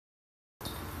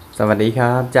วัสดีค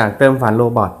รับจากเติมฝันโร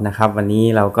บอทนะครับวันนี้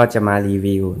เราก็จะมารี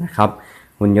วิวนะครับ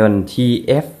หุ่นยนต์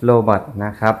TF Robot น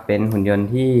ะครับเป็นหุ่นยนต์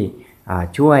ที่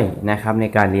ช่วยนะครับใน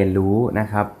การเรียนรู้นะ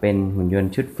ครับเป็นหุ่นยน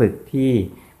ต์ชุดฝึกที่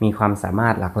มีความสามา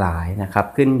รถหลากหลายนะครับ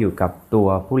ขึ้นอยู่กับตัว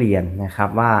ผู้เรียนนะครับ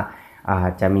ว่า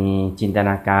จะมีจินตน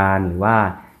าการหรือว่า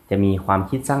จะมีความ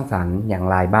คิดสร้างสรรค์อย่าง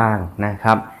ไรบ้างนะค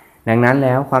รับดังนั้นแ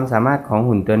ล้วความสามารถของ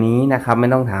หุ่นตัวนี้นะครับไม่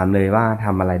ต้องถามเลยว่าท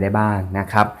ำอะไรได้บ้างนะ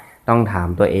ครับต้องถาม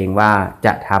ตัวเองว่าจ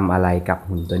ะทำอะไรกับ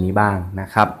หุ่นตัวนี้บ้างนะ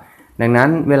ครับดังนั้น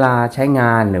เวลาใช้ง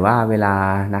านหรือว่าเวลา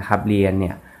นะครับเรียนเ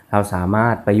นี่ยเราสามา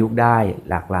รถประยุกต์ได้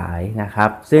หลากหลายนะครับ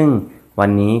ซึ่งวัน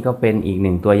นี้ก็เป็นอีกห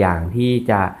นึ่งตัวอย่างที่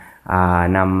จะ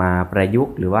นำมาประยุก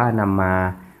ต์หรือว่านำมา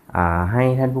ให้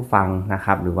ท่านผู้ฟังนะค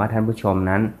รับหรือว่าท่านผู้ชม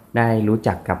นั้นได้รู้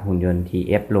จักกับหุ่นยนต์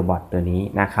TF Robot ตัวนี้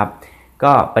นะครับ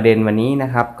ก็ประเด็นวันนี้นะ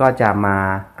ครับก็จะมา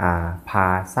พา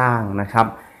สร้างนะครับ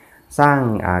สร้าง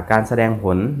การแสดงผ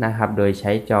ลนะครับโดยใ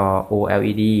ช้จอ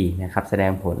OLED นะครับแสด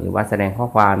งผลหรือว่าแสดงข้อ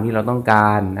ความที่เราต้องก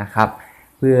ารนะครับ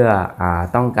เพื่อ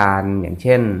ต้องการอย่างเ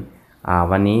ช่น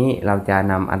วันนี้เราจะ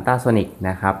นำอัลตราโซนิก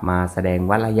นะครับมาแสดง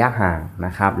วัดระยะห่างน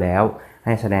ะครับแล้วใ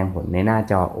ห้แสดงผลในหน้า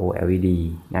จอ OLED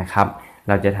นะครับเ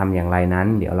ราจะทำอย่างไรนั้น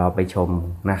เดี๋ยวเราไปชม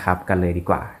นะครับกันเลยดี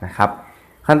กว่านะครับ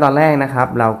ขั้นตอนแรกนะครับ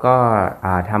เราก็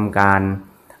ทำการ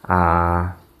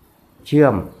เชื่อ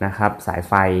มนะครับสาย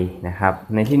ไฟนะครับ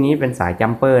ในที่นี้เป็นสายจั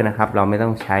มเปอร์นะครับเราไม่ต้อ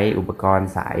งใช้อุปกรณ์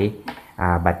สาย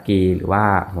บัตรกีหรือว่า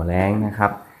หัวแรงนะครั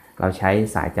บเราใช้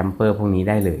สายจัมเปอร์พวกนี้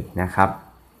ได้เลยนะครับ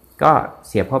ก็เ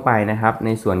สียบเข้าไปนะครับใน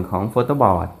ส่วนของโฟโต้บ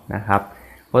อร์ดนะครับ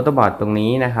โฟโต้บอร์ดตรง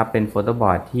นี้นะครับเป็นโฟโต้บ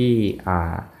อร์ดที่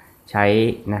ใช้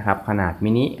นะครับขนาด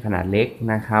มินิขนาดเล็ก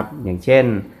นะครับอย่างเช่น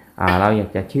เราอยาก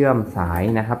จะเชื่อมสาย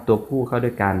นะครับตัวผู้เข้าด้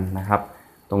วยกันนะครับ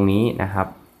ตรงนี้นะครับ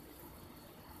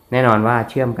แน่นอนว่า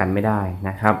เชื่อมกันไม่ได้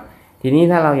นะครับทีนี้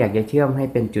ถ้าเราอยากจะเชื่อมให้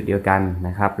เป็นจุดเดียวกันน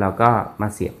ะครับเราก็มา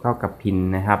เสียบเข้ากับพิน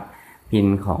นะครับพิน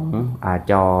ของ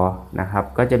จอนะครับ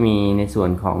ก็จะมีในส่ว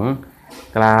นของ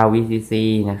กราว VCC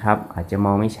นะครับอาจจะม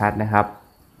องไม่ชัดนะครับ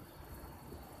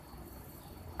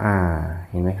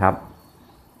เห็นไหมครับ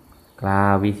กรา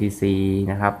ว VCC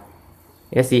นะครับ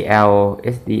SCL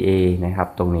SDA นะครับ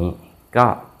ตรงนี้ก็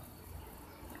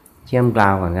เชื่อมกรา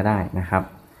วก่อนก็ได้นะครับ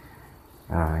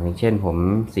อย่างเช่นผม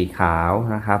สีขาว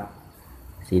นะครับ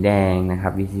สีแดงนะครั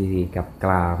บ VCC กับก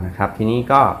ราวนะครับทีนี้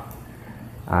ก็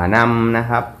นำนะ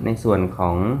ครับในส่วนขอ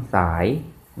งสาย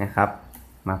นะครับ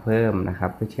มาเพิ่มนะครับ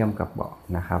เพื่อเชื่อมกับเบาะ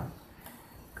นะครับ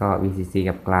ก็ VCC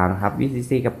กับกราวนะครับ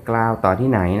VCC กับกราวต่อที่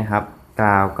ไหนนะครับกร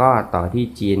าวก็ต่อที่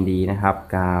GND นะครับ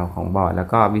กราวของเบาะแล้ว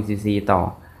ก็ VCC ต่อ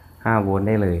5 โวลต์ไ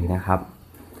ด้เลยนะครับ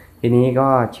ทีนี้ก็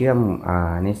เชื่อม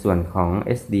ในส่วนของ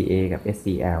SDA กับ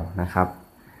SCL นะครับ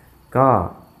ก็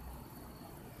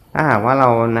ถ้าหากว่าเรา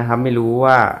นะครับไม่รู้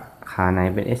ว่าขาไหน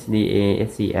เป็น SDA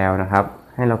SCL นะครับ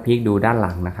ให้เราพลิกดูด้านห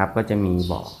ลังนะครับก็จะมี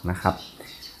บอกนะครับ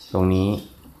ตรงนี้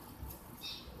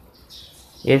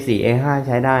A4 A5 ใ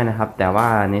ช้ได้นะครับแต่ว่า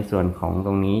ในส่วนของต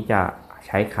รงนี้จะใ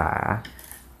ช้ขา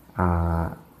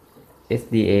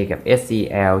SDA กับ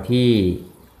SCL ที่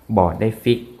บอร์ดได้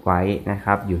ฟิกไว้นะค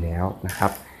รับอยู่แล้วนะครั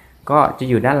บก็จะ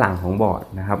อยู่ด้านหลังของบอร์ด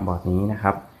นะครับบอร์ดนี้นะค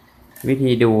รับวิ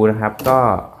ธีดูนะครับก็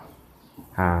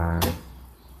ข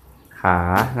า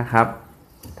นะครับ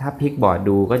ถ้าพลิกบอร์ด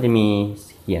ดูก็จะมี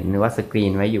เขียนหรือว่าสกรี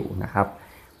นไว้อยู่นะครับ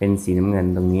เป็นสีน้ำเงิน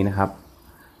ตรงนี้นะครับ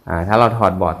ถ้าเราถอ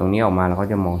ดบอร์ดตรงนี้ออกมาเราก็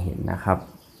จะมองเห็นนะครับ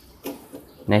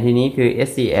ในที่นี้คือ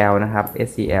SCL นะครับ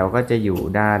SCL ก็จะอยู่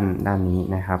ด้านนี้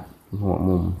นะครับหัว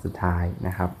มุมสุดท้ายน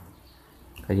ะครับ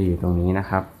ก็จะอยู่ตรงนี้นะ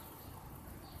ครับ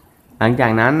หลังจา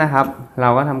กนั้นนะครับเรา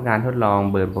ก็ทำการทดลอง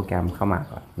เบิร์นโปรแกรมเข้ามา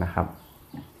ก่อนนะครับ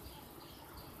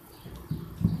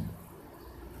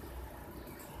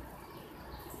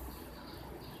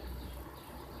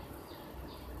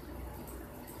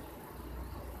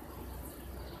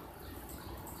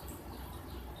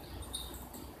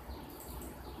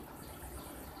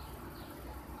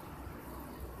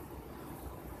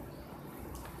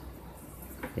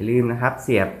อย่าลืมนะครับเ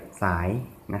สียบสาย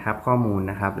นะครับข้อมูล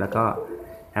นะครับแล้วก็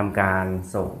ทำการ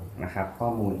ส่งนะครับข้อ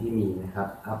มูลที่มีนะครับ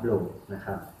อัปโหลดนะค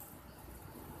รับ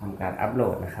ทำการอัปโหล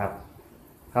ดนะครับ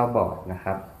เข้าบอร์ดนะค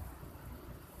รับ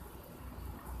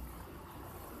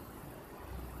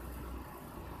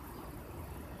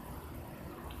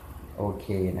โอเค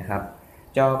นะครับ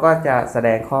จอก็จะแสด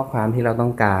งข้อความที่เราต้อ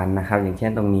งการนะครับอย่างเช่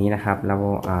นตรงนี้นะครับเรา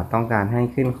ต้องการให้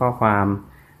ขึ้นข้อความ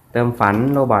เติมฝัน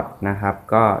โรบอทนะครับ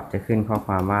ก็จะขึ้นข้อค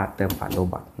วามว่าเติมฝันโร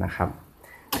บอทนะครับ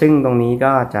ซึ่งตรงนี้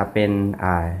ก็จะเป็น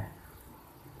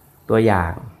ตัวอย่า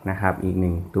งนะครับอีกห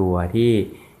นึ่งตัวที่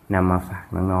นำมาฝาก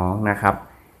น้องๆนะครับ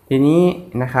ทีนี้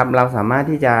นะครับเราสามารถ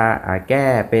ที่จะแก้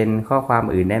เป็นข้อความ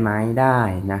อื่นได้ไหมได้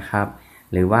นะครับ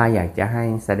หรือว่าอยากจะให้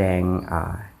แสดง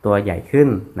ตัวใหญ่ขึ้น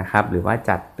นะครับหรือว่า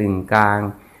จัดตึงกลาง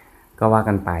ก็ว่า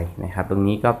กันไปนะครับตรง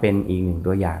นี้ก็เป็นอีกหนึ่ง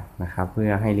ตัวอย่างนะครับเพื่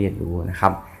อให้เรียนรู้นะครั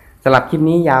บสำหรับคลิป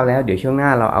นี้ยาวแล้วเดี๋ยวช่วงหน้า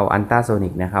เราเอาอัลตราโซนิ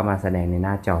กนะครับมาแสดงในห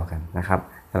น้าจอกันนะครับ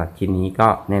สำหรับคลิปนี้ก็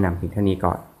แนะนำเพียงเท่านี้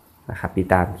ก่อนนะครับติด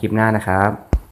ตามคลิปหน้านะครับ